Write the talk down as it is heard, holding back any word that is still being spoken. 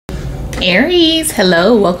Aries,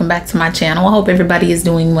 hello, welcome back to my channel. I hope everybody is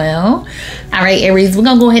doing well. All right, Aries, we're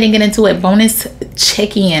gonna go ahead and get into it. Bonus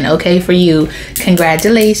check-in, okay, for you.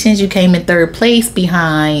 Congratulations, you came in third place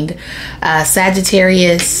behind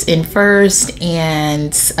Sagittarius in first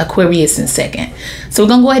and Aquarius in second. So we're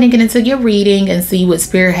gonna go ahead and get into your reading and see what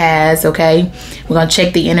Spirit has, okay? We're gonna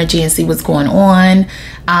check the energy and see what's going on.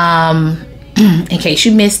 In case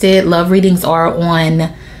you missed it, love readings are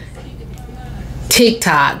on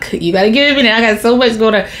TikTok. You gotta give me that. I got so much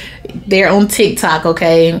going on. They're on TikTok,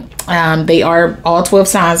 okay? They are, all 12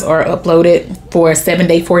 signs are uploaded for a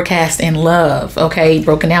 7-day forecast in love, okay?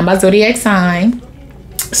 Broken down by zodiac sign.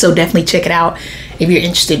 So definitely check it out if you're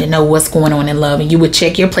interested to know what's going on in love. And you would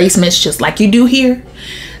check your placements just like you do here,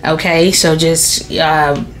 okay? So just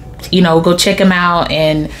you know, go check them out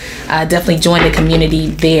and definitely join the community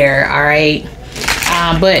there. All right.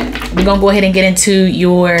 But we're gonna go ahead and get into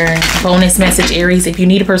your bonus message, Aries. If you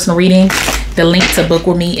need a personal reading, the link to book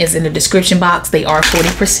with me is in the description box. They are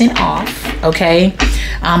 40% off. Okay.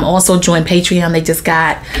 Also join Patreon. They just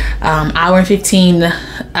got hour and 15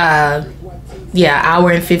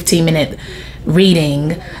 minute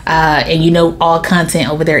reading, and you know all content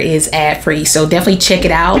over there is ad free. So definitely check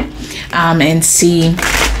it out and see.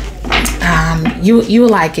 You will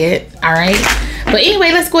like it. All right. But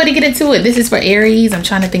anyway, let's go ahead and get into it. This is for Aries. I'm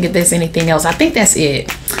trying to think if there's anything else. I think that's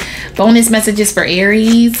it. Bonus messages for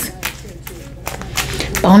Aries.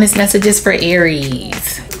 Bonus messages for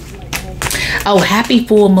Aries. Oh, happy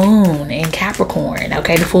full moon in Capricorn.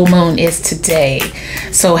 Okay, the full moon is today.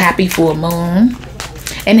 So happy full moon.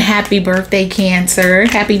 And happy birthday, Cancer.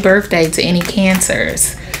 Happy birthday to any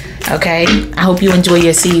Cancers. Okay, I hope you enjoy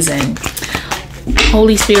your season.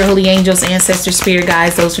 Holy Spirit, holy angels, ancestor spirit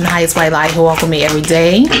guides, those from the highest white light who walk with me every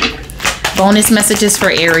day. Bonus messages for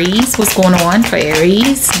Aries. What's going on for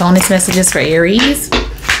Aries? Bonus messages for Aries.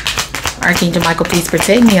 Archangel Michael, please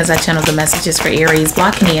protect me as I channel the messages for Aries,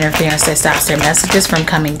 blocking the interference that stops their messages from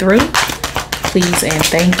coming through. Please and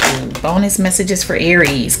thank you. Bonus messages for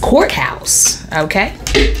Aries. Courthouse. Okay.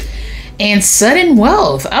 And sudden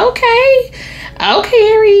wealth. Okay.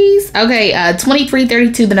 Okay, Aries. Okay,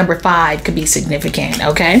 2332, the number 5 could be significant,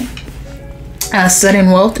 okay? Sudden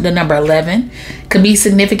wealth, the number 11, could be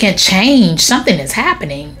significant change. Something is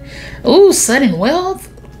happening. Ooh, sudden wealth.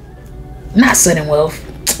 Not sudden wealth.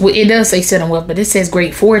 Well, it does say sudden wealth, but it says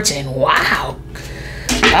great fortune. Wow.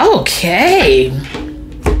 Okay.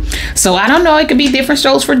 So I don't know. It could be different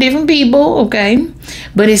strokes for different people, okay?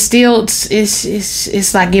 But it's still,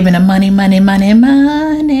 it's like giving a money.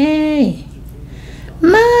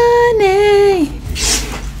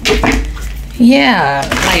 Yeah,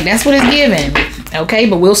 like that's what it's giving. Okay,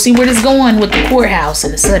 but we'll see where this going with the courthouse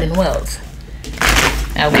and the sudden wealth.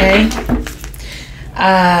 Okay.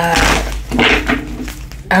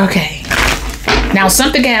 Okay. Now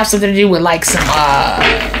something can have something to do with like some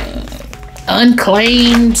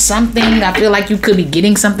unclaimed something. I feel like you could be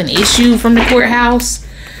getting something issued from the courthouse,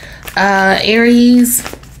 Aries.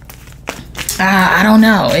 I don't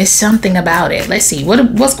know. It's something about it. Let's see.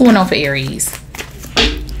 What's going on for Aries?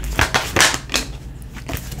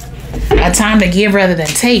 A time to give rather than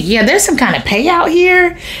take. Yeah, there's some kind of payout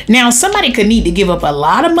here. Now, somebody could need to give up a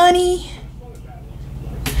lot of money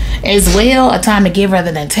as well. A time to give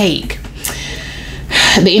rather than take.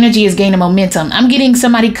 The energy is gaining momentum. I'm getting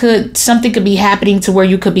something could be happening to where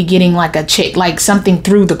you could be getting like a check, like something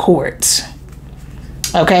through the courts.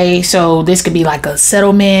 Okay, so this could be like a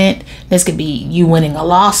settlement. This could be you winning a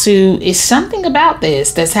lawsuit. It's something about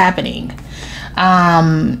this that's happening.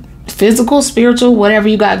 Physical, spiritual, whatever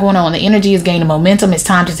you got going on. The energy is gaining momentum. It's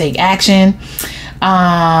time to take action.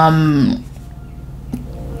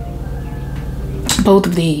 Both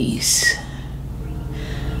of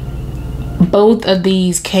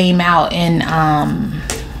these came out in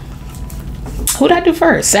who did I do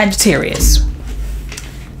first? Sagittarius.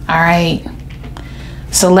 All right.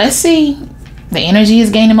 So let's see. The energy is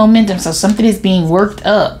gaining momentum. So something is being worked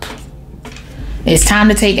up. It's time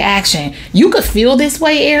to take action. You could feel this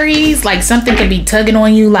way, Aries. Like something could be tugging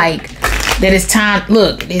on you. Like that it's time.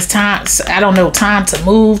 Look, it's time. I don't know. Time to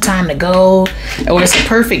move. Time to go. Or it's a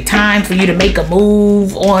perfect time for you to make a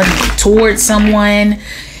move on towards someone.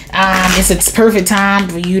 It's a perfect time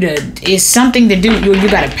for you to. It's something to do. You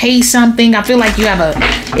got to pay something. I feel like you have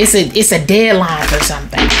It's a deadline for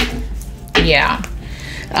something. Yeah.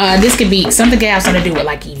 This could be something that has something to do with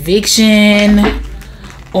like eviction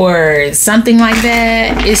or something like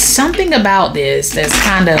that. It's something about this that's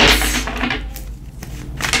kind of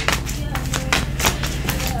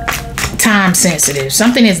time sensitive.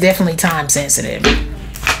 Something is definitely time sensitive.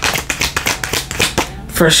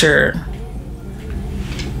 For sure.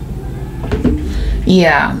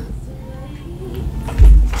 Yeah.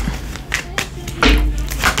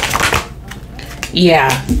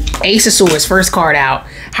 Yeah. Ace of Swords, first card out.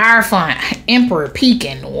 Hierophant, Emperor,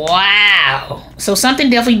 peeking. Wow. So something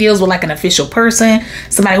definitely deals with like an official person,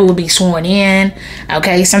 somebody who will be sworn in.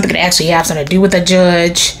 Okay, something could actually have something to do with a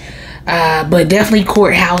judge, but definitely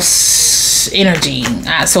courthouse energy.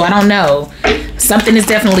 So I don't know. Something is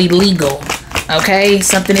definitely legal. Okay,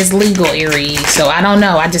 something is legal, Aries. So I don't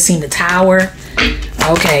know. I just seen the Tower.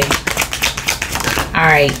 Okay. All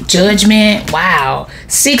right, Judgment. Wow.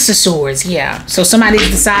 Six of Swords. Yeah. So somebody's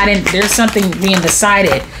deciding. There's something being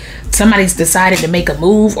decided. Somebody's decided to make a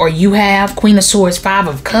move, or you have. Queen of Swords, Five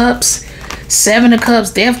of Cups, Seven of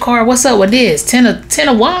Cups, Death card. What's up with this? Ten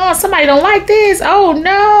of Wands. Somebody don't like this. Oh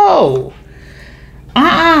no.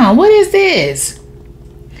 What is this?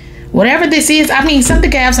 Whatever this is, I mean, something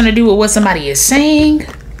can have something to do with what somebody is saying.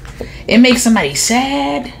 It makes somebody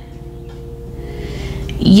sad.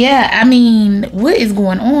 Yeah, I mean, what is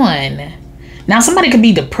going on? Now, somebody could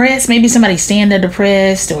be depressed. Maybe somebody's saying they're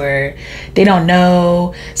depressed, or they don't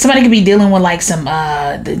know. Somebody could be dealing with like some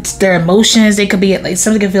their emotions. They could be like,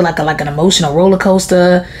 something could feel like an emotional roller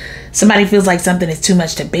coaster. Somebody feels like something is too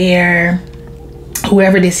much to bear.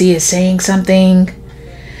 Whoever this is saying something.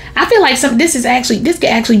 I feel like this could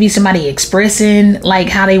actually be somebody expressing like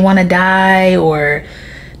how they want to die, or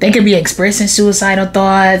they could be expressing suicidal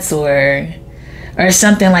thoughts, or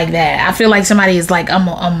something like that. I feel like somebody is like,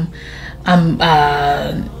 I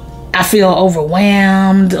feel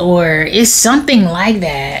overwhelmed, or it's something like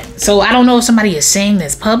that. So I don't know if somebody is saying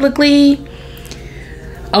this publicly,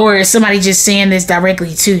 or is somebody just saying this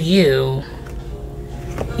directly to you.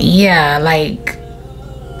 Yeah, like,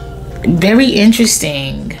 very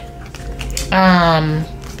interesting.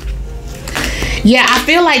 Yeah, I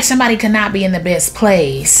feel like somebody could not be in the best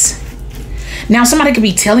place. Now, somebody could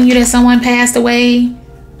be telling you that someone passed away.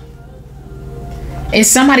 It's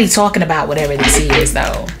somebody talking about whatever this is,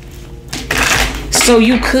 though. So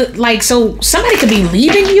you could, like, so somebody could be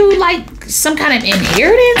leaving you, like, some kind of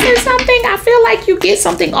inheritance or something. I feel like you get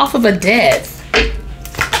something off of a death.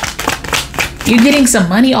 You're getting some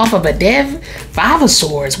money off of a death. Five of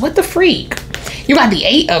Swords. What the freak? You got the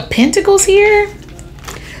Eight of Pentacles here.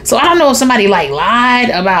 So I don't know if somebody like lied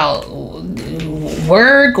about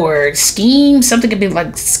work or scheme. Something could be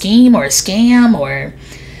like scheme or a scam or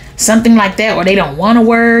something like that, or they don't want to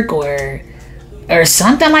work, or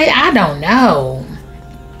something like that. I don't know.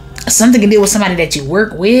 Something can deal with somebody that you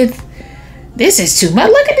work with. This is too much.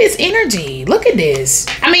 Look at this energy. Look at this.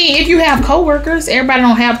 I mean, if you have coworkers, everybody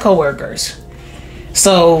don't have coworkers.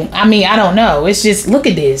 So, I mean, I don't know. It's just, look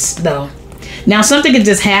at this, though. Now, something could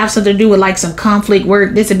just have something to do with, like, some conflict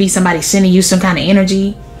work. This would be somebody sending you some kind of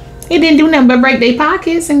energy. It didn't do nothing but break their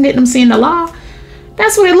pockets and get them seeing the law.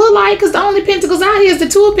 That's what it looked like, because the only Pentacles out here is the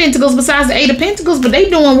Two of Pentacles besides the Eight of Pentacles, but they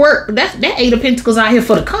doing work. That Eight of Pentacles out here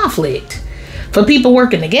for the conflict. For people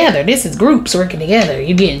working together. This is groups working together.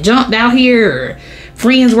 You're getting jumped out here, or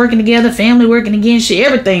friends working together, family working against you,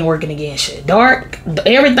 everything working against you. Dark,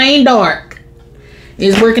 everything dark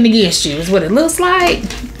is working against you, is what it looks like.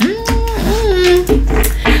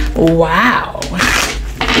 Wow.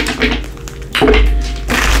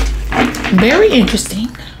 Very interesting.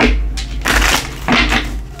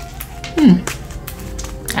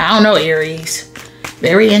 I don't know, Aries.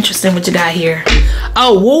 Very interesting what you got here.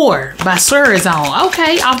 Oh, War by Sir is on.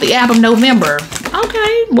 Okay, off the album November.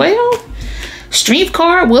 Okay, well, Strength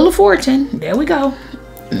card, Wheel of Fortune. There we go.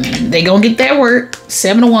 They gonna get that work.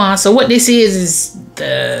 Seven of Wands. So what this is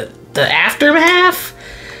the aftermath.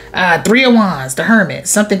 Three of Wands, the Hermit.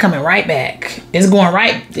 Something coming right back. It's going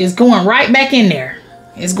right back in there.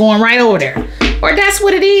 It's going right over there. Or that's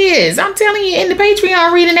what it is. I'm telling you, in the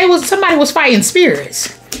Patreon reading, somebody was fighting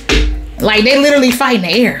spirits. Like, they literally fighting the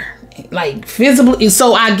air. Like, visibly.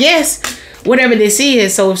 So I guess whatever this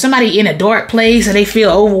is, so if somebody in a dark place or they feel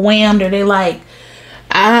overwhelmed, or they like,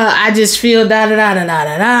 I just feel or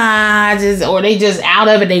they just out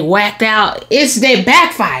of it, they whacked out. It's they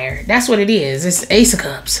backfire. That's what it is. It's Ace of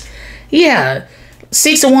Cups. Yeah.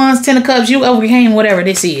 Six of Wands, Ten of Cups, you overcame whatever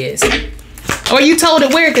this is. Or you told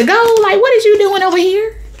it where it could go. Like, what is you doing over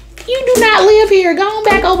here? You do not live here. Go on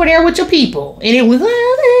back over there with your people. And it was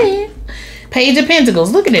Page of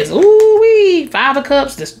Pentacles. Look at this. Ooh-wee. Five of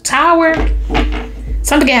Cups, the Tower.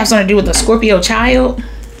 Something can have something to do with the Scorpio child.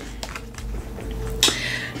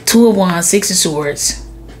 Two of Wands, Six of Swords,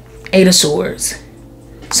 Eight of Swords.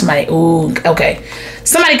 Somebody, ooh, okay.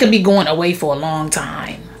 Somebody could be going away for a long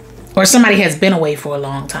time. Or somebody has been away for a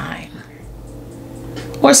long time.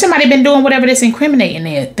 Or somebody been doing whatever this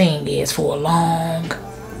incriminating thing is for a long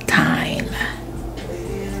time.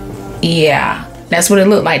 Yeah. That's what it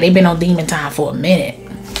looked like. They've been on demon time for a minute.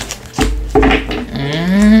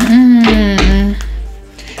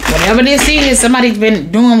 Whatever this is, somebody's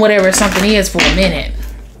been doing whatever something is for a minute.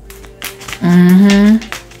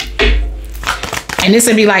 And this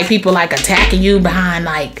would be like people like attacking you behind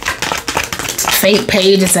like fake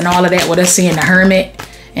pages and all of that with us seeing the Hermit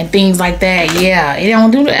and things like that. Yeah, it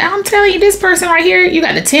don't do that. I'm telling you, this person right here, you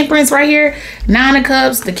got the Temperance right here, 9 of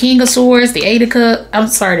Cups, the King of Swords, the 8 of Cups. I'm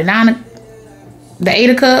sorry, the 8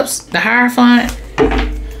 of Cups, the Hierophant.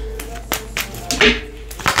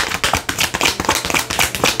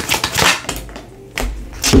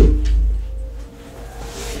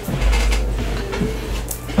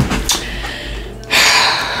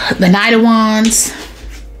 The Knight of Wands,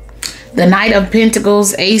 the Knight of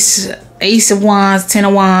Pentacles, Ace of Wands, 10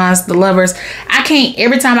 of Wands, the Lovers. I can't,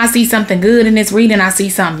 every time I see something good in this reading, I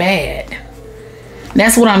see something bad.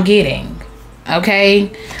 That's what I'm getting.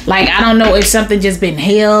 Okay? Like, I don't know if something just been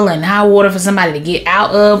hell and high water for somebody to get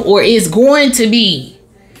out of, or it's going to be.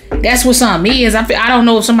 That's what something is. I don't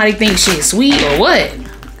know if somebody thinks shit's sweet or what.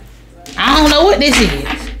 I don't know what this is.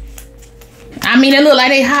 I mean, it looked like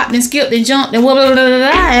they hopped and skipped and jumped and blah, blah, blah, blah,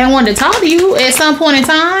 blah, and wanted to talk to you at some point in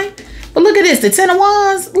time. But look at this. The 10 of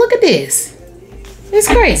Wands. Look at this. It's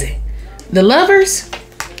crazy. The Lovers.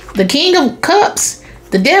 The King of Cups.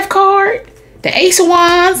 The Death card. The Ace of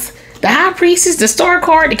Wands. The High Priestess. The Star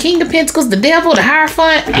card. The King of Pentacles. The Devil. The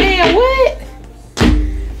Hierophant. Man, what?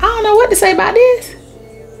 I don't know what to say about this.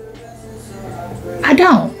 I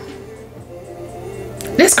don't.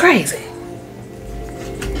 It's crazy.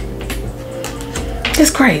 It's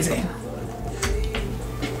crazy.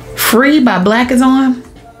 Free by Black is on.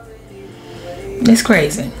 It's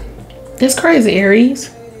crazy. It's crazy, Aries.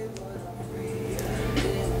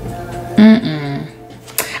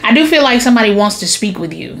 I do feel like somebody wants to speak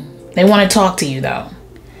with you. They want to talk to you though.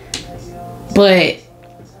 But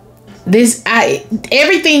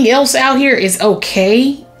everything else out here is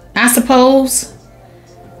okay, I suppose.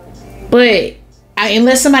 But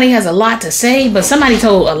unless somebody has a lot to say, but somebody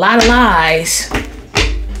told a lot of lies.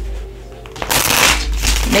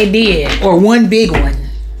 They did. Or one big one.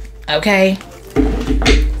 Okay?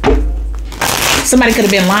 Somebody could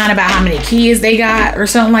have been lying about how many kids they got or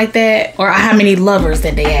something like that. Or how many lovers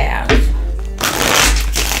that they have.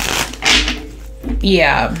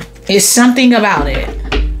 Yeah. It's something about it.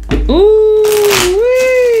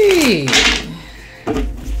 Ooh-wee.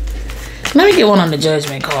 Let me get one on the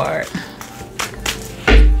Judgment card.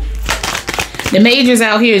 The majors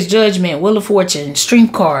out here is Judgment, Wheel of Fortune,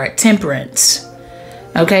 Strength card, Temperance.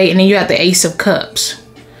 Okay, and then you have the Ace of Cups.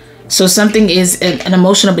 So something is an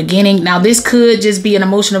emotional beginning. Now, this could just be an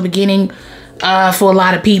emotional beginning for a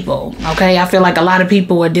lot of people. Okay, I feel like a lot of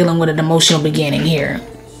people are dealing with an emotional beginning here.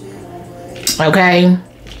 Okay.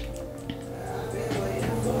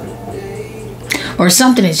 Or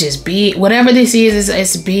something is just big. Whatever this is,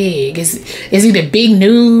 it's big. It's either big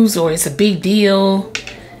news or it's a big deal.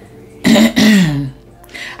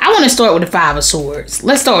 I want to start with the 5 of Swords.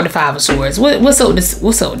 Let's start with the 5 of Swords. What's up with this?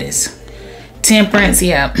 What's up with this? Temperance,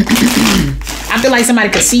 yeah. I feel like somebody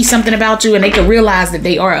could see something about you and they could realize that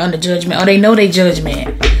they are under judgment, or they know they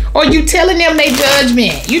judgment, or you telling them they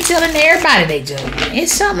judgment. You telling everybody they judgment.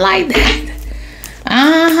 It's something like that.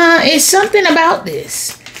 It's something about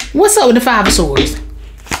this. What's up with the 5 of Swords?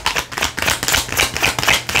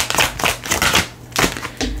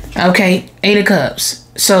 Okay, 8 of Cups.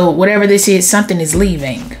 So whatever this is, something is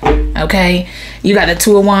leaving. Okay, you got the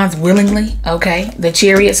 2 of Wands, willingly. Okay, the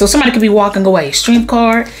Chariot. So somebody could be walking away. Strength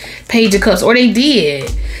card, Page of Cups, or they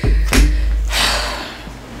did.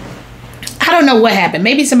 I don't know what happened.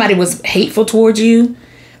 Maybe somebody was hateful towards you.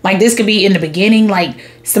 Like, this could be in the beginning. Like,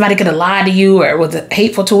 somebody could have lied to you or was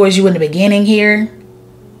hateful towards you in the beginning here.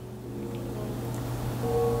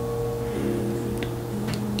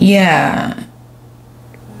 Yeah.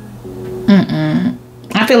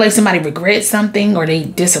 I feel like somebody regrets something, or they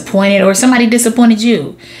disappointed, or somebody disappointed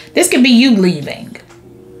you. This could be you leaving.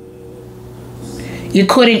 You're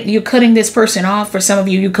cutting this person off. For some of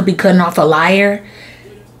you, you could be cutting off a liar.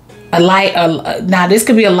 Now, this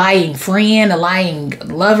could be a lying friend, a lying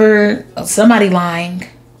lover, somebody lying.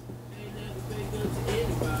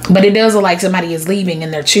 But it does look like somebody is leaving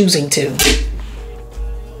and they're choosing to.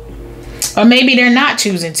 Or maybe they're not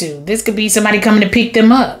choosing to. This could be somebody coming to pick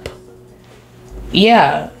them up.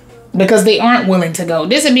 Yeah, because they aren't willing to go.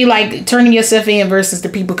 This would be like turning yourself in versus the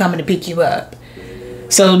people coming to pick you up.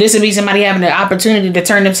 So this would be somebody having the opportunity to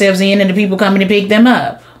turn themselves in and the people coming to pick them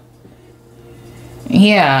up.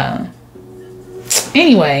 Yeah.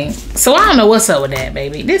 Anyway, so I don't know what's up with that,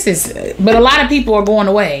 baby. This is, but a lot of people are going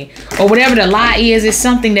away. Or whatever the lie is, it's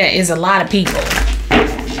something that is a lot of people.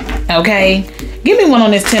 Okay, give me one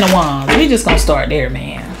on this 10 of Wands. We just gonna start there,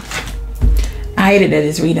 man. I hated that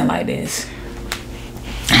it's reading like this.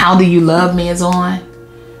 How do you love me is on.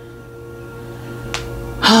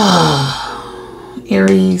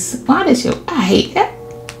 Aries, why does your, I hate that.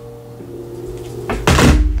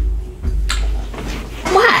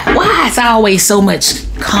 Why is always so much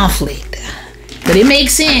conflict? But it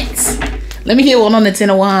makes sense. Let me get one on the 10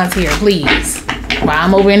 of Wands here, please. While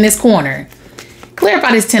I'm over in this corner.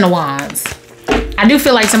 Clarify this 10 of Wands. I do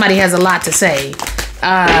feel like somebody has a lot to say.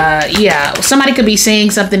 Yeah, somebody could be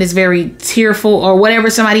saying something that's very tearful, or whatever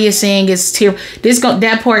somebody is saying is tearful.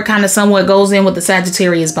 That part kind of somewhat goes in with the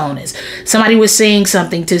Sagittarius bonus. Somebody was saying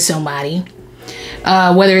something to somebody,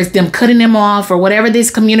 whether it's them cutting them off or whatever this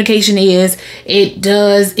communication is. It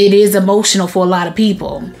is emotional for a lot of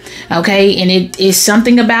people. Okay, and it is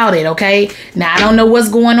something about it. Okay, now I don't know what's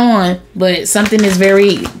going on, but something is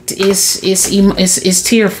very it's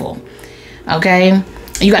tearful. Okay,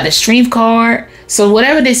 you got the Strength card. So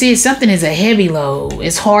whatever this is, something is a heavy load.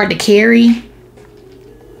 It's hard to carry.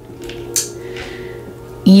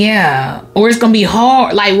 Yeah. Or it's going to be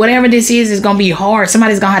hard. Like whatever this is going to be hard.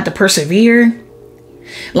 Somebody's going to have to persevere.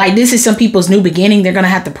 Like this is some people's new beginning. They're going to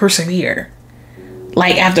have to persevere.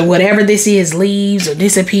 Like after whatever this is leaves or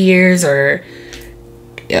disappears, or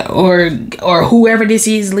whoever this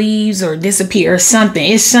is leaves or disappears, or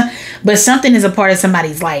something. But something is a part of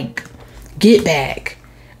somebody's like get back.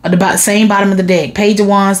 About same bottom of the deck. Page of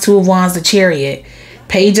Wands, 2 of Wands, the Chariot,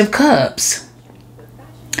 Page of Cups.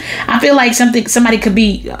 I feel like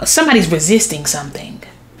somebody's resisting something.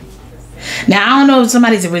 Now I don't know if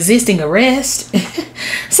somebody's resisting arrest.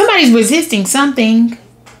 Somebody's resisting something.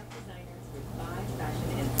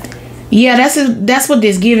 Yeah, that's what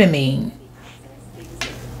this giving me.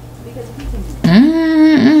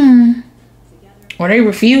 Or they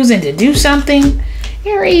refusing to do something.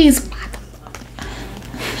 Aries.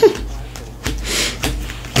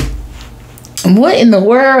 What in the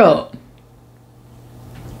world?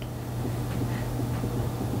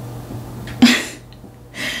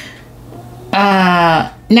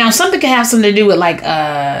 Now something could have something to do with like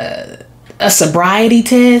a sobriety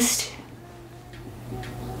test.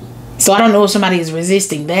 So I don't know if somebody is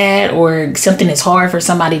resisting that, or something is hard for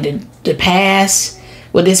somebody to pass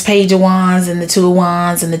with this Page of Wands and the 2 of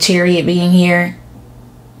Wands and the Chariot being here.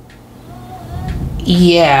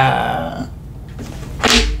 Yeah.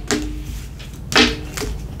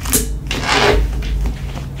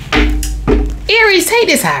 Aries, take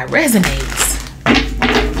this how it resonates.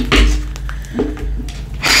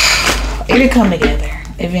 It'll come together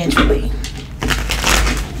eventually.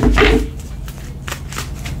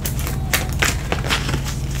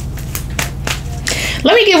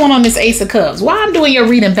 Let me get one on this Ace of Cups. Why I'm doing your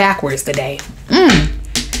reading backwards today?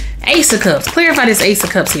 Ace of Cups. Clarify this Ace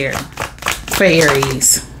of Cups here for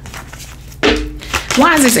Aries.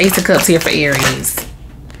 Why is this Ace of Cups here for Aries?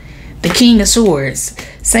 The King of Swords.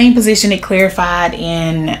 Same position it clarified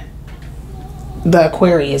in the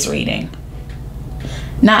Aquarius reading.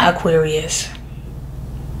 Not Aquarius.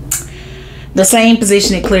 The same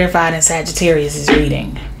position it clarified in Sagittarius'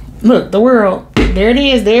 reading. Look, the World. There it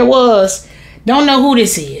is. There it was. Don't know who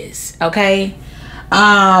this is. Okay.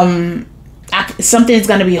 Something's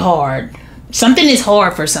going to be hard. Something is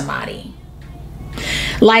hard for somebody.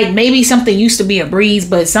 Like maybe something used to be a breeze,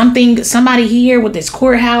 but somebody here with this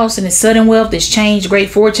courthouse and this sudden wealth, this change,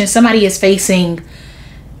 great fortune, somebody is facing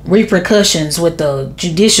repercussions with the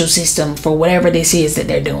judicial system for whatever this is that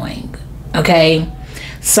they're doing. Okay.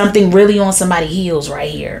 Something really on somebody's heels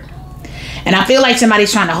right here. And I feel like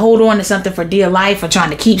somebody's trying to hold on to something for dear life, or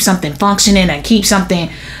trying to keep something functioning and keep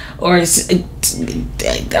something or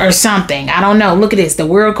something. I don't know. Look at this. The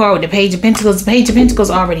World card with the Page of Pentacles. The Page of Pentacles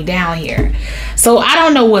already down here. So I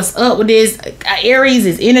don't know what's up with this. Aries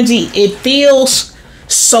is energy. It feels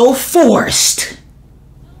so forced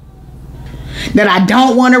that I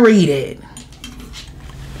don't want to read it.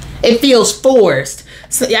 It feels forced.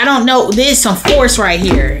 So I don't know. There's some force right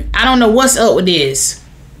here. I don't know what's up with this.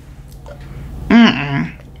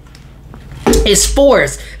 It's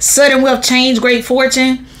forced. Sudden wealth, change, great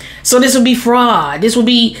fortune. So this will be fraud. This will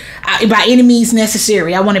be by any means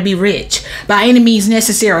necessary. I want to be rich. By any means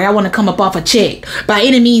necessary, I want to come up off a check. By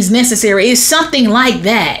any means necessary. It's something like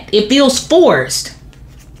that. It feels forced.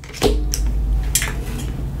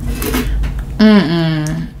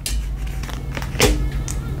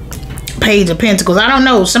 Page of Pentacles. I don't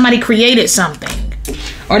know. Somebody created something.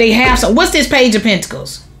 Or they have some. What's this Page of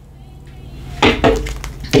Pentacles?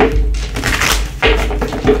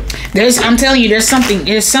 I'm telling you, there's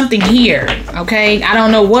something here. Okay, I don't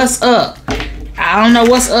know what's up. I don't know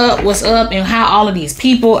what's up, and how all of these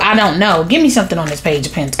people, I don't know. Give me something on this Page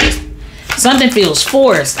of Pentacles. Something feels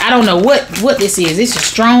forced. I don't know what this is. It's a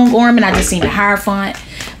strong ornament. I just seen the Hierophant.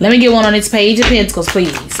 Let me get one on this Page of Pentacles,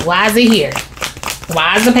 please. Why is it here?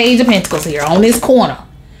 Why is the Page of Pentacles here on this corner?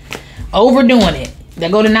 Overdoing it. They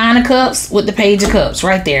go to Nine of Cups with the Page of Cups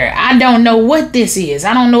right there. I don't know what this is.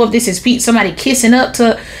 I don't know if this is somebody kissing up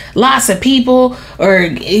to lots of people, or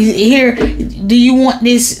here, do you want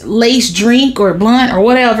this lace drink or blunt or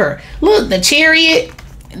whatever? Look, the Chariot.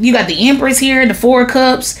 You got the Empress here, the Four of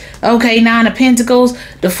Cups. Okay, Nine of Pentacles,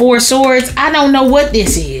 the Four of Swords. I don't know what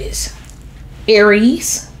this is.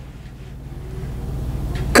 Aries.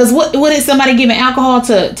 Because what is somebody giving alcohol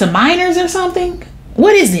to minors or something?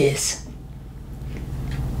 What is this?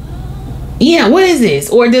 Yeah, what is this?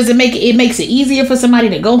 Or does it makes it easier for somebody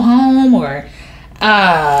to go home? Or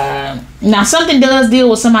now something does deal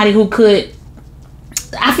with somebody who could,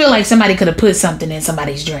 I feel like somebody could have put something in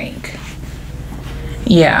somebody's drink.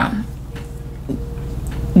 Yeah,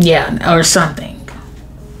 or something.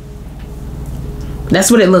 That's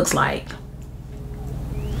what it looks like.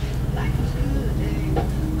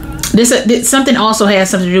 This something also has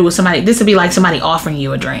something to do with somebody. This would be like somebody offering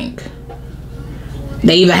you a drink.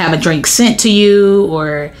 They either have a drink sent to you,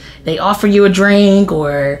 or they offer you a drink,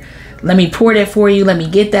 or let me pour that for you, let me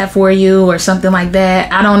get that for you, or something like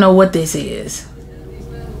that. I don't know what this is.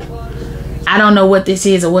 I don't know what this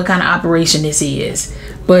is or what kind of operation this is.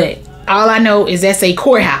 But all I know is that's a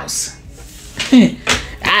courthouse.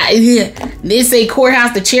 This a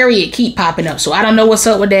courthouse. The Chariot keep popping up. So I don't know what's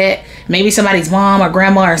up with that. Maybe somebody's mom or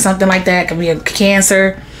grandma or something like that. Could be a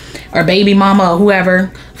Cancer or baby mama or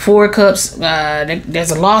whoever. Four of Cups.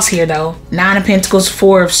 There's a loss here though. Nine of Pentacles,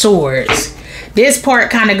 Four of Swords. This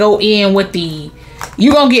part kind of go in with the,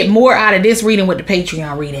 you're going to get more out of this reading with the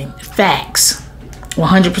Patreon reading. Facts.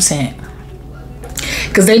 100%.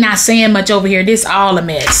 Because they not saying much over here. This all a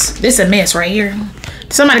mess. This a mess right here.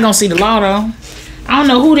 Somebody going to see the law though. I don't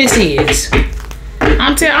know who this is.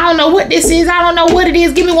 I don't know what this is. I don't know what it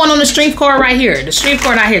is. Give me one on the strength card right here. The strength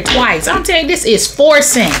card out here twice. I'm telling you, this is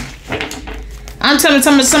forcing. I'm telling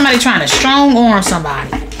somebody trying to strong arm somebody.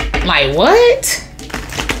 Like what?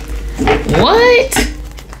 What?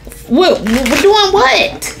 We're doing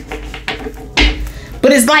what?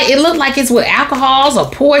 But it's like, it looked like it's with alcohols or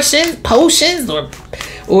potions or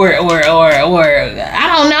I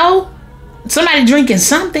don't know. Somebody drinking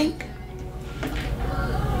something.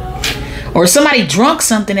 Or somebody drunk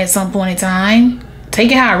something at some point in time.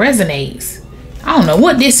 Take it how it resonates. I don't know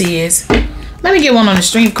what this is. Let me get one on the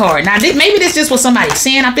strength card. Now, maybe this is just what somebody's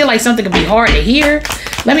saying. I feel like something could be hard to hear.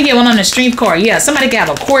 Let me get one on the strength card. Yeah, somebody could have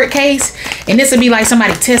a court case. And this would be like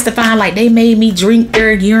somebody testifying like they made me drink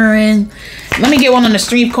their urine. Let me get one on the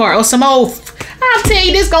strength card. Or some oath. I'll tell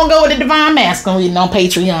you, this going to go with the Divine Masculine reading on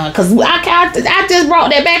Patreon. Because I just brought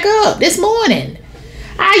that back up this morning.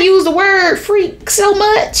 I use the word freak so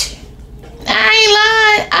much. I ain't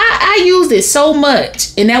lying. I used it so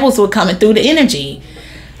much. And that was what coming through the energy.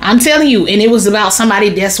 I'm telling you. And it was about somebody,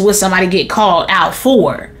 that's what somebody get called out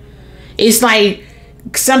for. It's like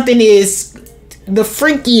something is the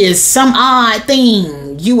freakiest, some odd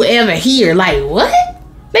thing you ever hear. Like, what?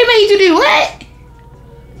 They made you do what?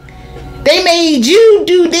 They made you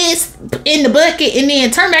do this in the bucket and then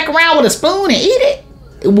turn back around with a spoon and eat it?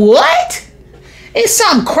 What? It's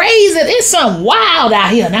something crazy. It's something wild out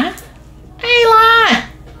here now. I ain't lying.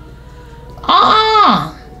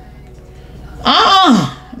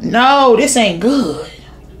 No, this ain't good.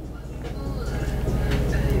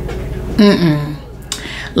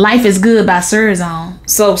 Life is Good by Surzone.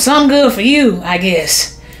 So some good for you, I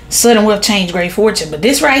guess. Sudden wealth, change, great fortune. But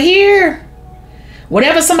this right here,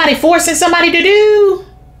 whatever somebody forcing somebody to do,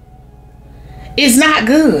 is not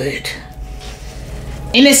good.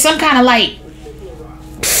 And it's some kind of like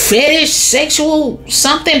fetish, sexual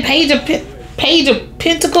something. Page of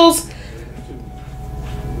Pentacles.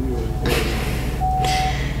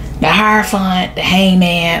 The Hierophant, the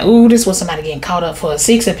Hangman. Ooh, this was somebody getting caught up for.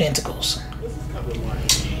 Six of Pentacles.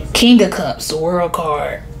 King of Cups, the World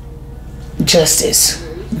card. Justice.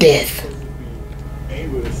 Death.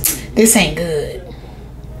 This ain't good.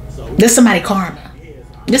 This somebody karma.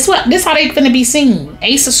 This how they finna be seen.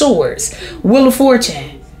 Ace of Swords. Wheel of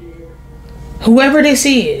Fortune. Whoever this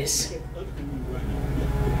is.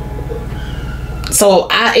 So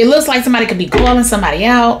it looks like somebody could be calling somebody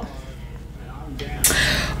out.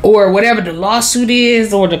 Or whatever the lawsuit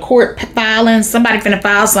is, or the court filing. Somebody finna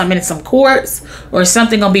file something in some courts, or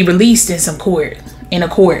something gonna be released in some court, in a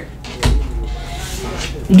court.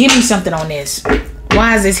 Give me something on this.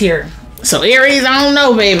 Why is this here? So Aries, I don't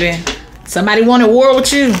know, baby. Somebody wanted war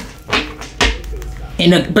with you.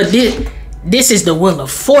 But this is the wheel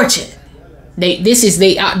of fortune. They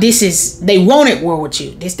wanted war with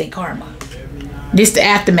you. This they karma. This the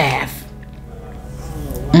aftermath.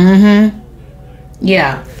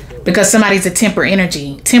 Yeah, because somebody's a temper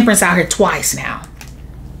energy. Temperance out here twice now.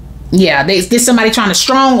 Yeah, this somebody trying to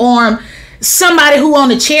strong arm somebody who on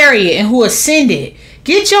the chariot and who ascended.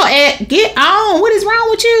 Get on. What is wrong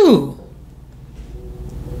with you?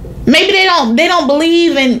 Maybe they don't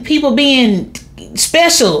believe in people being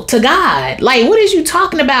special to God. Like, what is you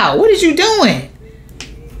talking about? What is you doing?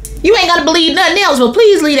 You ain't gotta believe nothing else, but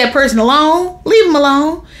please leave that person alone. Leave them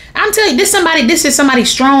alone. I'm telling you, this is somebody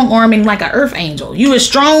strong arming like an earth angel. You a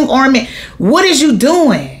strong arming. What is you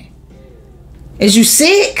doing? Is you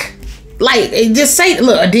sick? Like, just say,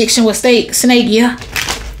 look, addiction with snake, yeah.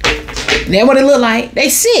 That's what it look like. They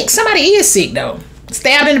sick. Somebody is sick though.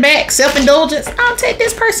 Stabbed in the back, self-indulgence. I'll take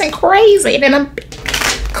this person crazy. And then I'm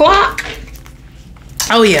clock.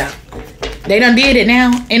 Oh yeah. They done did it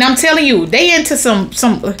now. And I'm telling you, they into some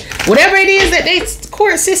whatever it is that they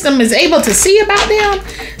court system is able to see about them.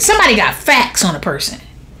 Somebody got facts on a person.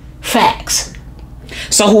 Facts.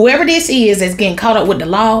 So whoever this is that's getting caught up with the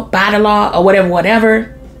law, by the law, or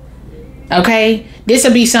whatever. Okay, this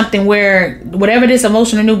will be something where whatever this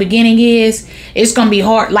emotional new beginning is, it's gonna be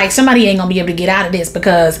hard. Like somebody ain't gonna be able to get out of this,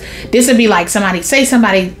 because this would be like somebody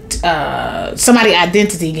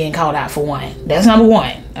identity getting called out for one. That's number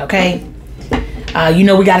one. Okay,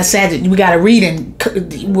 we got a reading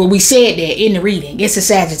where we said that in the reading. It's a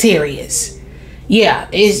Sagittarius. Yeah,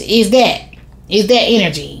 is that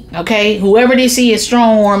energy. Okay, whoever this is,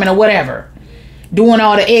 strong arming or whatever. Doing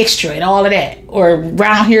all the extra and all of that, or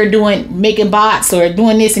around here making bots or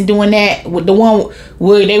doing this and doing that. With the one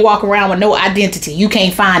where they walk around with no identity, you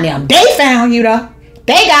can't find them. They found you though.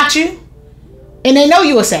 They got you, and they know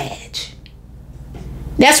you a Sag.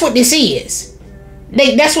 That's what this is.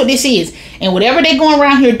 That's what this is. And whatever they going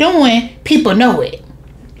around here doing, people know it.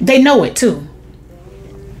 They know it too.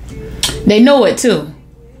 They know it too.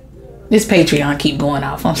 This Patreon keep going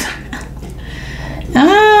off. I'm sorry.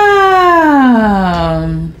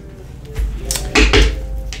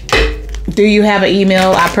 Do you have an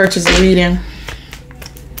email? I purchased a reading.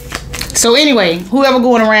 So anyway, whoever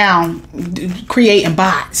going around creating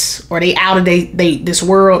bots, or they out of this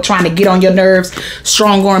world trying to get on your nerves,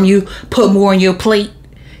 strong arm you, put more on your plate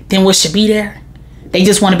than what should be there. They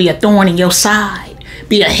just want to be a thorn in your side,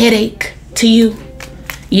 be a headache to you.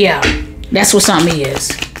 Yeah, that's what something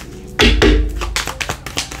is.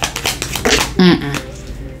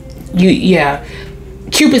 Yeah,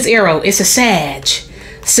 Cupid's arrow. It's a Sag.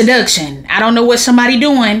 Seduction. I don't know what somebody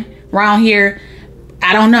doing around here.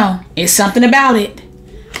 I don't know. It's something about it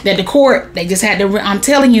that the court, they just had to. I'm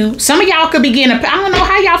telling you, some of y'all could be getting. I don't know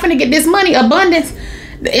how y'all finna get this money, abundance.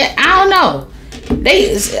 I don't know.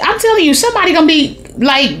 I'm telling you, somebody gonna be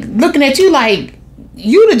like looking at you like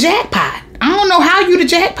you the jackpot. I don't know how you the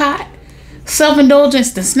jackpot.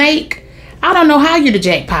 Self-indulgence, the snake. I don't know how you the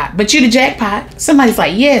jackpot, but you the jackpot. Somebody's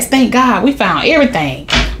like, yes, thank God, we found everything.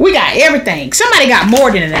 We got everything. Somebody got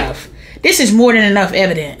more than enough. This is more than enough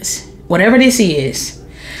evidence. Whatever this is.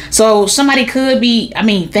 So somebody could be,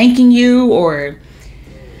 thanking you or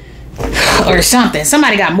something.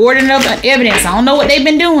 Somebody got more than enough evidence. I don't know what they've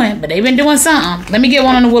been doing, but they've been doing something. Let me get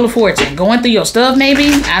one on the Wheel of Fortune. Going through your stuff,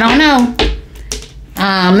 maybe? I don't know.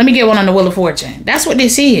 Let me get one on the Wheel of Fortune. That's what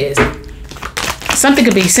this is. Something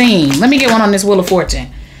could be seen. Let me get one on this Wheel of Fortune.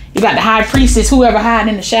 You got the High Priestess, whoever hiding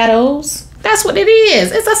in the shadows. That's what it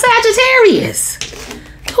is. It's a Sagittarius.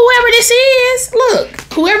 Whoever this is, look,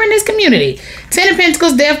 whoever in this community. 10 of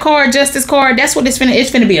Pentacles, Death card, Justice card. That's what it's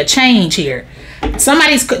finna be a change here.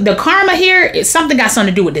 The karma here is something got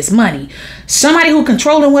something to do with this money. Somebody who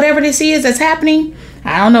controlling whatever this is that's happening.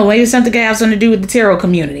 I don't know. Maybe something got something to do with the tarot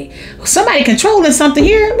community. Somebody controlling something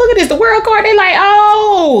here. Look at this. The World card. They like,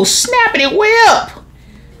 oh, snapping it whip.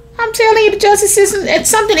 I'm telling you, the justice system,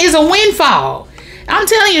 something is a windfall. I'm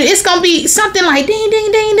telling you, it's going to be something like ding,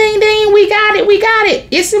 ding, ding, ding, ding. We got it. We got it.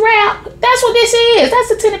 It's the wrap. That's what this is. That's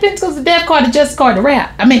the 10 of Pentacles, the Death card, the Justice card, the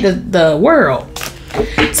wrap. The World.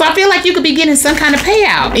 So I feel like you could be getting some kind of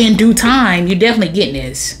payout in due time. You're definitely getting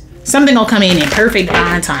this. Something going to come in perfect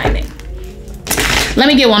divine timing. Let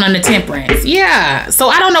me get one on the Temperance. Yeah. So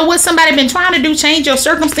I don't know what somebody been trying to do. Change your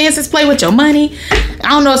circumstances. Play with your money.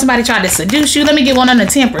 I don't know if somebody tried to seduce you. Let me get one on the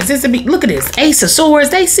Temperance. Look at this. Ace of Swords.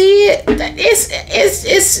 They see it.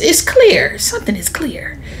 It's clear. Something is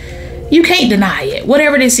clear. You can't deny it.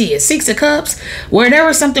 Whatever this is, 6 of Cups,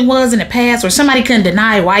 whatever something was in the past, or somebody couldn't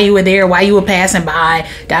deny why you were there, why you were passing by,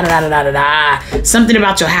 something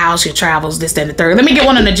about your house, your travels, this, that, and the third. Let me get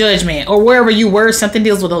one on the Judgment, or wherever you were. Something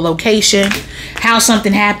deals with a location, how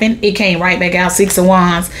something happened. It came right back out. 6 of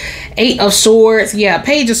Wands, 8 of Swords. Yeah,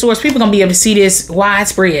 Page of Swords. People gonna be able to see this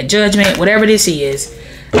widespread. Judgment, whatever this is.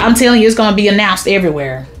 I'm telling you, it's gonna be announced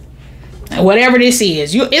everywhere. Whatever this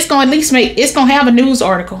is, it's gonna at least it's gonna have a news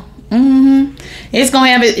article. It's gonna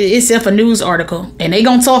have itself a news article, and they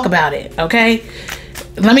gonna talk about it. Okay,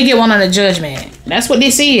 let me get one on the Judgment. That's what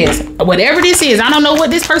this is. Whatever this is, I don't know what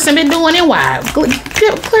this person been doing and why.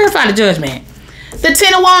 Clarify the Judgment. The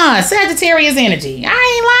 10 of Wands, Sagittarius energy.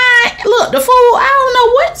 I ain't lying. Look, the Fool. I don't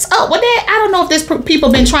know what's up with that. I don't know if this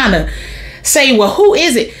people been trying to say, well, who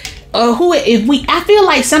is it? I feel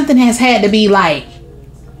like something has had to be like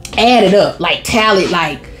added up, like tallied,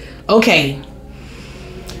 like, okay.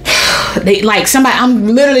 They like somebody, I'm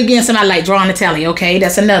literally getting somebody like drawing a tally. Okay,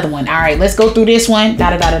 that's another one. All right, let's go through this one.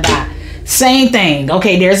 Same thing.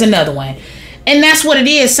 Okay, there's another one. And that's what it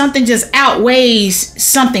is. Something just outweighs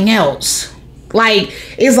something else. Like,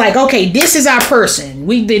 it's like, okay, this is our person.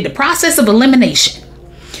 We did the process of elimination.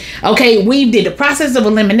 Okay, we did the process of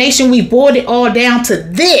elimination. We boiled it all down to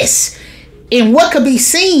this. And what could be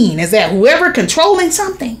seen is that whoever controlling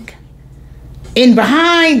something, and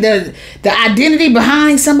behind the identity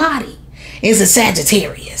behind somebody, is a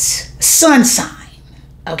Sagittarius sun sign.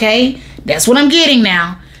 Okay, that's what I'm getting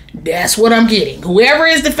now. That's what I'm getting. Whoever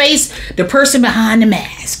is the face, the person behind the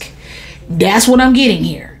mask. That's what I'm getting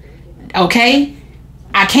here. Okay,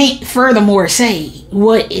 I can't furthermore say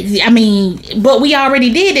what I mean, but we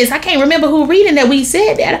already did this. I can't remember who reading that we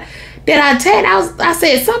said that I said. I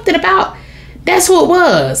said something about that's who it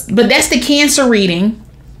was, but that's the Cancer reading.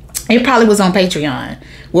 It probably was on Patreon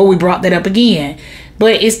where we brought that up again.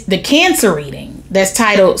 But it's the Cancer reading that's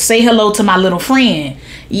titled Say Hello to My Little Friend.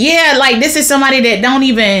 Yeah, like this is somebody that don't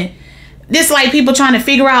even, this like people trying to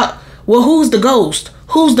figure out, well, who's the ghost?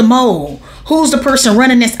 Who's the mole? Who's the person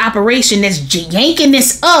running this operation that's yanking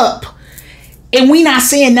this up? And we not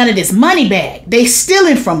seeing none of this money back. They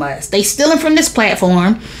stealing from us. They stealing from this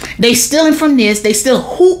platform. They stealing from this. They still,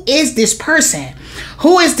 who is this person?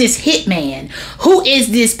 Who is this hitman? Who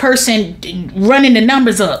is this person running the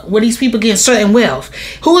numbers up where these people getting certain wealth?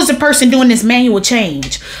 Who is the person doing this manual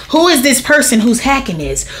change? Who is this person who's hacking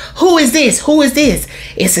this? Who is this? Who is this?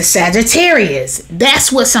 It's a Sagittarius.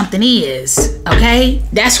 That's what something is. Okay?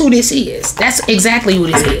 That's who this is. That's exactly who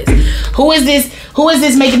this is. Who is this? Who is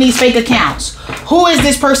this making these fake accounts? Who is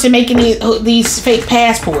this person making these fake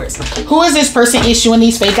passports? Who is this person issuing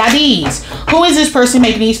these fake IDs? Who is this person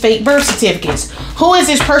making these fake birth certificates? Who is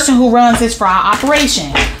this person who runs this fraud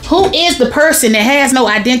operation? Who is the person that has no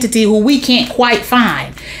identity who we can't quite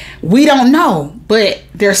find? We don't know, but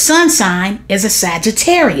their sun sign is a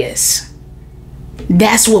Sagittarius.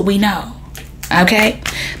 That's what we know. Okay?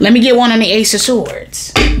 Let me get one on the Ace of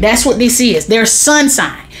Swords. That's what this is. Their sun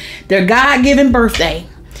sign, their God-given birthday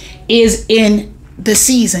is in the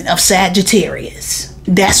season of Sagittarius.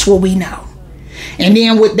 That's what we know. And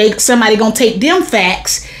then somebody gonna take them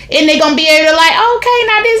facts and they gonna be able to like, okay,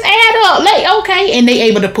 now this add up. Like, okay, and they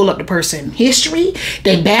able to pull up the person history,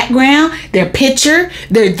 their background, their picture,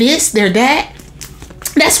 their this, their that.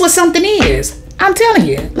 That's what something is. I'm telling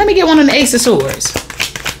you. Let me get one on the Ace of Swords.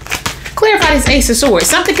 Clarify this Ace of Swords.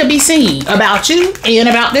 Something could be seen about you and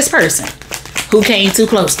about this person who came too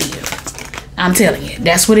close to you. I'm telling you,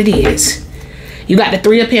 that's what it is. You got the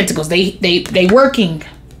Three of Pentacles. They working.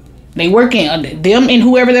 They working on them and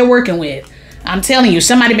whoever they're working with. I'm telling you,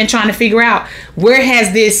 somebody been trying to figure out where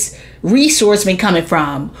has this resource been coming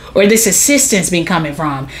from, or this assistance been coming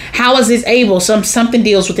from. How is this able? Something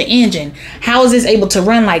deals with the engine. How is this able to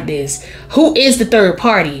run like this? Who is the third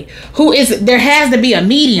party? Who is? There has to be a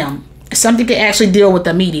medium. Something could actually deal with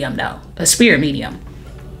a medium though, a spirit medium.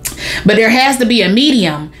 But there has to be a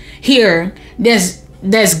medium here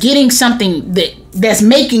that's getting something that's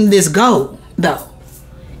making this go though.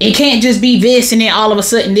 It can't just be this and then all of a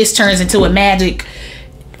sudden this turns into a magic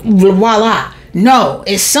voila. No,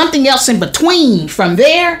 it's something else in between from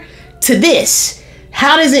there to this.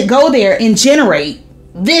 How does it go there and generate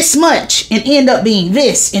this much and end up being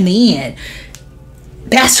this in the end?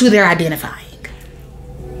 That's who they're identifying.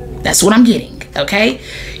 That's what I'm getting. Okay,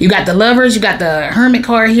 you got the Lovers, you got the Hermit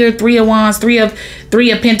card here, Three of Wands, three of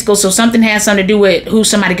Pentacles. So something has something to do with who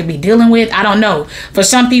somebody could be dealing with. I don't know. For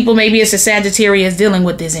some people, maybe it's a Sagittarius dealing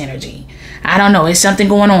with this energy. I don't know. It's something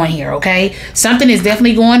going on here. Okay, something is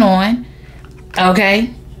definitely going on.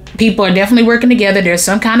 Okay, People are definitely working together. There's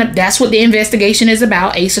some kind of, that's what the investigation is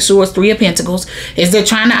about. Ace of Swords, Three of Pentacles, is they're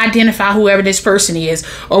trying to identify whoever this person is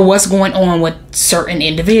or what's going on with certain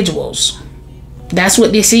individuals. That's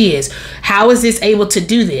what this is. How is this able to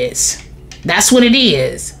do this? That's what it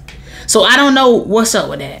is. So I don't know what's up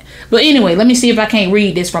with that. But anyway, let me see if I can't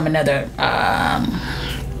read this from another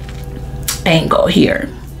angle here.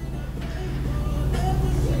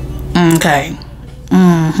 Okay.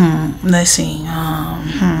 Let's see.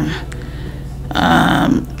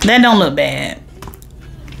 That don't look bad.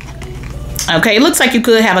 Okay, it looks like you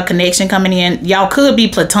could have a connection coming in. Y'all could be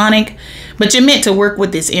platonic, but you're meant to work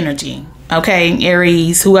with this energy. Okay,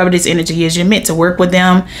 Aries, whoever this energy is, you're meant to work with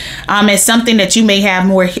them. It's something that you may have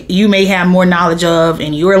more knowledge of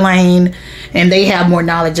in your lane, and they have more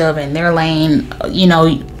knowledge of in their lane. You know,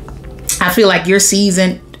 I feel like you're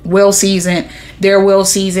seasoned, well seasoned. They're well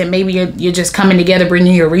seasoned. Maybe you're just coming together,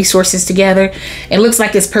 bringing your resources together. It looks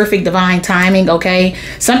like it's perfect divine timing. Okay,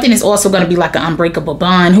 something is also going to be like an unbreakable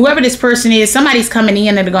bond. Whoever this person is, somebody's coming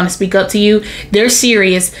in and they're going to speak up to you. They're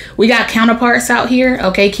serious. We got counterparts out here.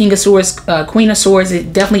 Okay, King of Swords, Queen of Swords.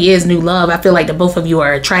 It definitely is new love. I feel like the both of you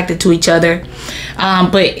are attracted to each other.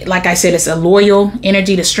 But like I said, it's a loyal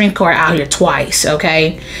energy. The Strength card out here twice.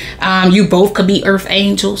 Okay, you both could be earth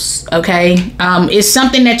angels. Okay, it's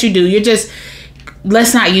something that you do. You're just,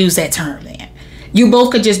 let's not use that term then. You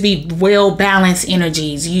both could just be well balanced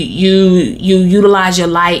energies. You utilize your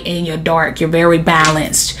light and your dark. You're very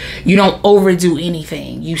balanced. You don't overdo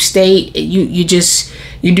anything. You stay,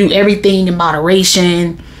 you do everything in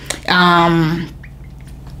moderation.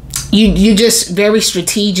 You just very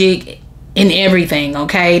strategic in everything,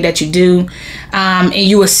 okay, that you do. And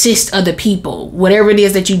you assist other people. Whatever it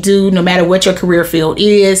is that you do, no matter what your career field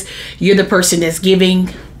is, you're the person that's giving.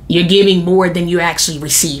 You're giving more than you're actually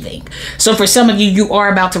receiving. So for some of you, you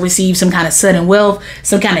are about to receive some kind of sudden wealth,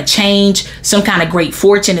 some kind of change, some kind of great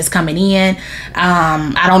fortune is coming in.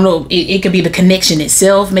 I don't know. It could be the connection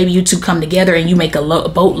itself. Maybe you two come together and you make a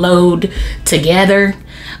boatload together.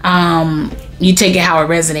 You take it how it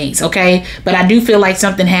resonates. Okay. But I do feel like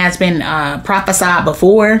something has been prophesied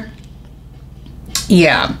before.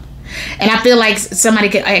 Yeah. And I feel like somebody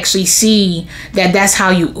could actually see that that's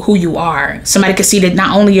who you are. Somebody could see that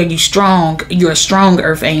not only are you strong, you're a strong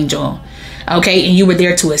earth angel. Okay. And you were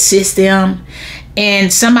there to assist them.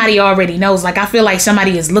 And somebody already knows. Like, I feel like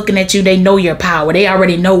somebody is looking at you. They know your power. They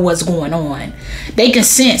already know what's going on. They can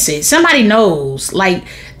sense it. Somebody knows. Like,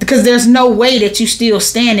 because there's no way that you still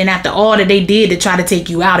standing after all that they did to try to take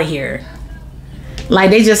you out of here.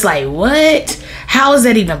 Like, they just like, what? How is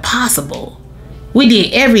that even possible? We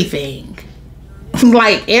did everything.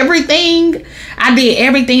 Like, everything. I did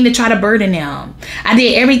everything to try to burden them. I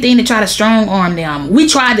did everything to try to strong arm them. We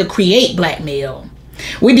tried to create blackmail.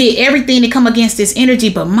 We did everything to come against this energy.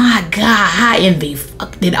 But my God, how in the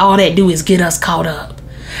fuck did all that do is get us caught up?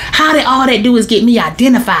 How did all that do is get me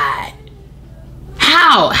identified?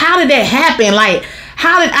 How did that happen? Like,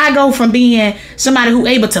 how did I go from being somebody who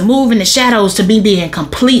able to move in the shadows to be being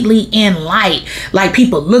completely in light? Like,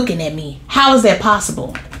 people looking at me. How is that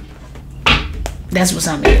possible? That's what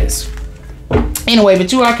something is. Anyway,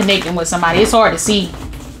 but you are connecting with somebody. It's hard to see.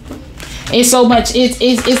 It's so much.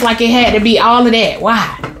 It's like it had to be all of that. Why?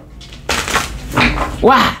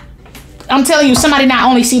 Why? I'm telling you, somebody not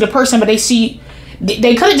only see the person, but they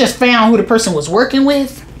could have just found who the person was working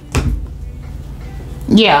with.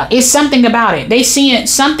 Yeah, it's something about it. They seeing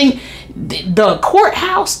something. The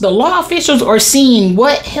courthouse, the law officials are seeing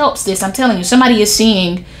what helps this. I'm telling you, somebody is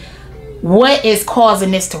seeing what is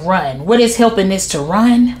causing this to run. What is helping this to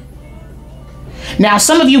run? Now,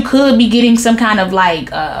 some of you could be getting some kind of like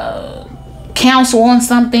counsel on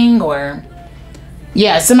something, or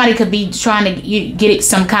yeah, somebody could be trying to get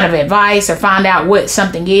some kind of advice or find out what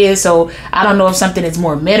something is. So I don't know if something is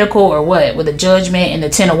more medical or what, with the Judgment and the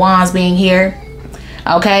Ten of Wands being here.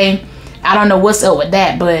 Okay, I don't know what's up with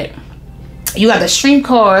that, but you got the Strength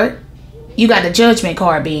card, you got the Judgment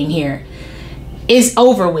card being here. It's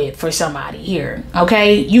over with for somebody here.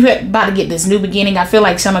 Okay, you about to get this new beginning. I feel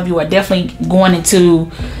like some of you are definitely going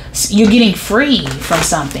into, you're getting free from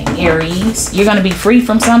something, Aries. You're going to be free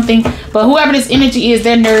from something. But whoever this energy is,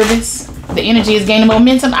 they're nervous. The energy is gaining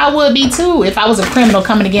momentum. I would be too if I was a criminal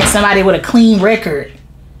coming against somebody with a clean record.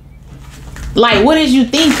 Like, what is you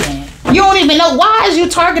thinking? You don't even know. Why is you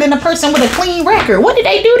targeting a person with a clean record? What did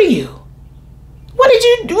they do to you? What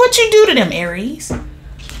you do to them, Aries?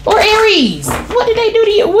 Or Aries, what did they do to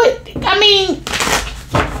you? What, I mean,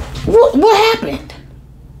 what happened?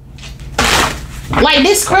 Like,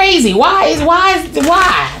 this crazy. Why does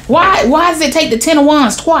it take the Ten of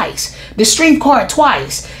Wands twice The Strength card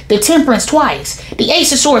twice. The Temperance twice. The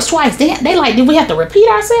Ace of Swords twice. They like, did we have to repeat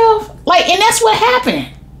ourselves? Like, and that's what happened.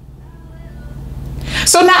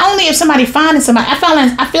 So not only if somebody finding somebody,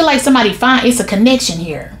 I feel like somebody it's a connection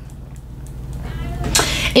here.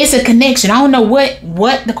 It's a connection. I don't know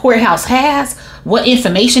what the courthouse has, what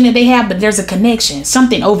information that they have, but there's a connection.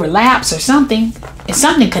 Something overlaps or something. And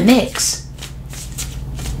something connects.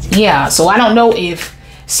 Yeah, so I don't know if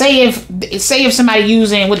say if somebody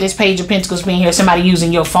using, with this Page of Pentacles being here, somebody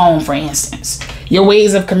using your phone, for instance, your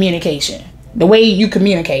ways of communication, the way you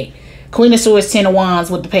communicate. Queen of Swords, 10 of Wands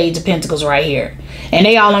with the Page of Pentacles right here. And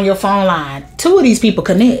they all on your phone line. 2 of these people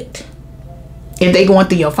connect. If they going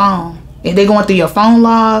through your phone. If they going through your phone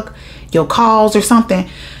log, your calls or something.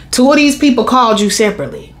 2 of these people called you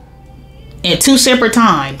separately. At 2 separate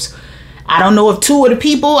times. I don't know if 2 of the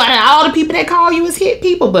people, out of all the people that call you is hit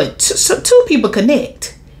people, but 2 people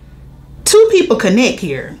connect. 2 people connect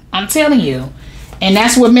here. I'm telling you. And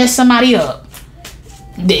that's what messed somebody up.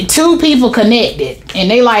 The 2 people connected.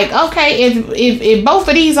 And they like, okay, if both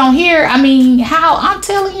of these on here, I mean, how? I'm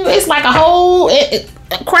telling you, it's like a whole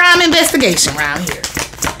crime investigation around here.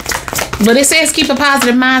 But it says keep a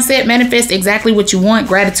positive mindset, manifest exactly what you want,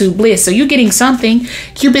 gratitude, bliss. So you're getting something.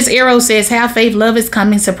 Cupid's arrow says have faith, love is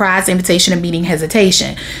coming, surprise, invitation, and meeting,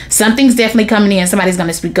 hesitation. Something's definitely coming in. Somebody's going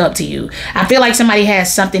to speak up to you. I feel like somebody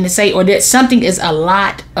has something to say, or that something is a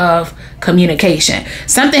lot of communication.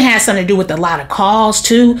 Something has something to do with a lot of calls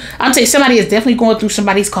too. I'll tell you, somebody is definitely going through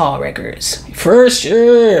somebody's call records. For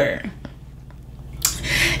sure.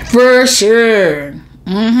 For sure.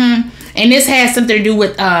 And this has something to do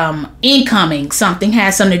with incoming. Something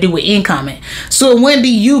has something to do with incoming. So it wouldn't be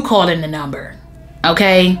you calling the number.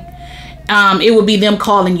 Okay? It would be them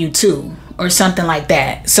calling you too. Or something like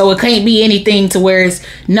that. So it can't be anything to where it's...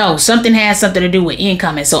 No, something has something to do with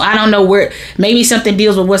incoming. So I don't know where... Maybe something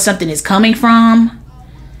deals with where something is coming from.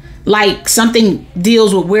 Like something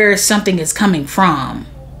deals with where something is coming from.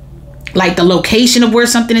 Like the location of where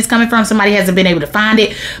something is coming from. Somebody hasn't been able to find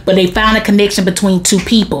it, but they found a connection between 2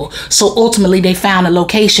 people. So ultimately they found a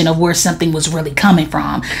location of where something was really coming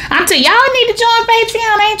from. I'm telling y'all need to join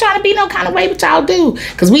Patreon. I ain't trying to be no kind of way, but y'all do.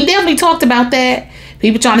 Because we definitely talked about that.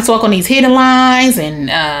 People trying to talk on these hidden lines, and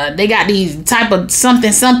they got these type of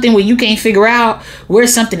something where you can't figure out where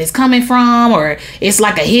something is coming from, or it's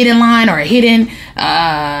like a hidden line or a hidden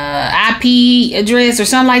IP address or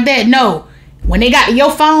something like that. No. When they got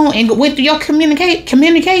your phone and went through your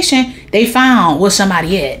communication, they found where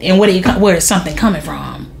somebody at and where something coming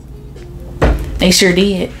from. They sure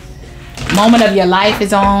did. Moment of Your Life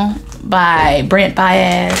is on by Brent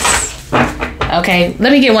Baez. Okay,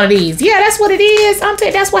 let me get one of these. Yeah, that's what it is. I'm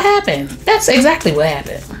telling you, that's what happened. That's exactly what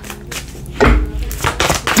happened.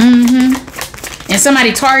 And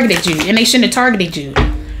somebody targeted you, and they shouldn't have targeted you.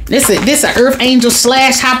 This is an Earth Angel /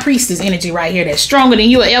 High Priestess energy right here that's stronger than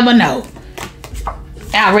you'll ever know.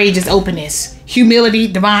 Outrageous openness, humility,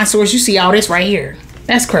 divine source. You see all this right here.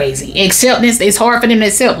 That's crazy. Acceptance. It's hard for them to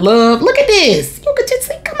accept love. Look at this. You could just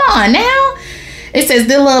see. Come on now. It says,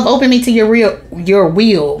 "Dear love, open me to your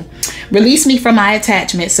will. Release me from my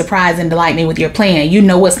attachment. Surprise and delight me with your plan. You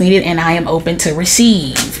know what's needed, and I am open to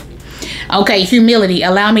receive." Okay, humility.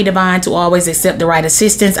 Allow me, divine, to always accept the right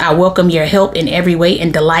assistance. I welcome your help in every way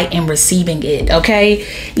and delight in receiving it. Okay.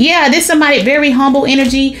 Yeah, this somebody very humble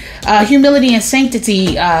energy. Humility and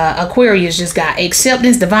sanctity. Aquarius just got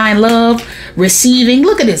acceptance, divine love, receiving.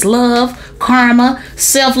 Look at this. Love, karma,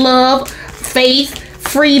 self-love, faith,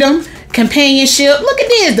 freedom, companionship. Look at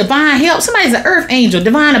this. Divine help. Somebody's an earth angel.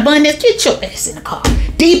 Divine abundance. Get your ass in the car.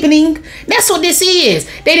 Deepening. That's what this is.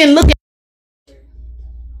 They didn't look at...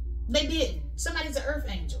 They didn't. Somebody's an earth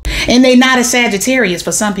angel. And they not a Sagittarius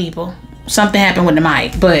for some people. Something happened with the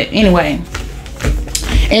mic. But anyway.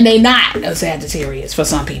 And they not a Sagittarius for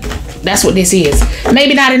some people. That's what this is.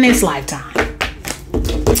 Maybe not in this lifetime.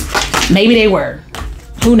 Maybe they were.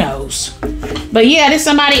 Who knows? But yeah, this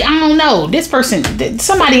somebody, I don't know. This person,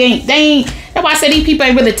 somebody that's why I said these people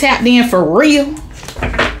ain't really tapped in for real.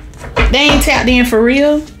 They ain't tapped in for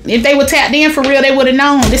real. If they were tapped in for real, they would have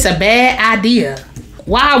known this is a bad idea.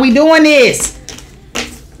 Why are we doing this?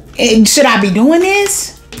 Should I be doing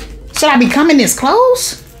this? Should I be coming this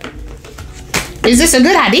close? Is this a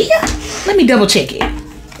good idea? Let me double check it.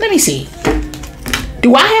 Let me see.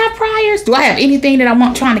 Do I have priors? Do I have anything that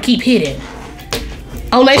I'm trying to keep hidden?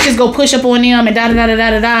 Oh, let's just go push up on them and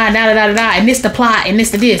da-da-da-da-da-da-da-da-da-da. And this the plot and this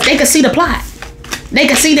the this. They can see the plot. They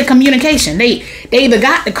can see the communication. They either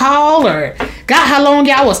got the call or got how long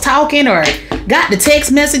y'all was talking or got the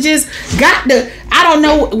text messages, got the... I don't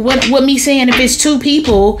know what me saying, if it's two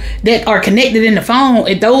people that are connected in the phone,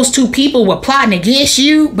 if those two people were plotting against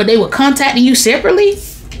you, but they were contacting you separately,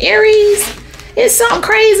 Aries, it's something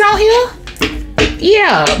crazy out here.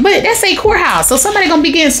 Yeah, but that's a courthouse, so somebody gonna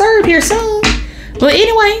be getting served here soon. But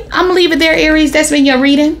anyway, I'm gonna leave it there, Aries. That's been your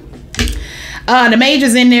reading. The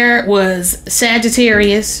majors in there was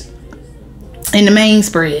Sagittarius in the main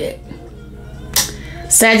spread.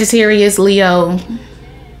 Sagittarius, Leo.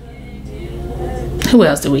 Who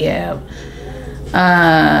else do we have?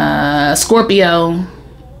 Scorpio.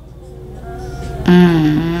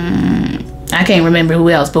 I can't remember who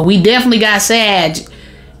else, but we definitely got Sag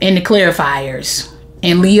in the clarifiers.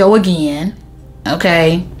 And Leo again.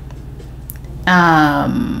 Okay.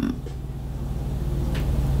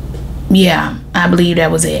 Yeah, I believe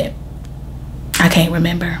that was it. I can't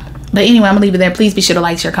remember. But anyway, I'm gonna leave it there. Please be sure to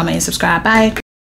like, share, comment, and subscribe. Bye.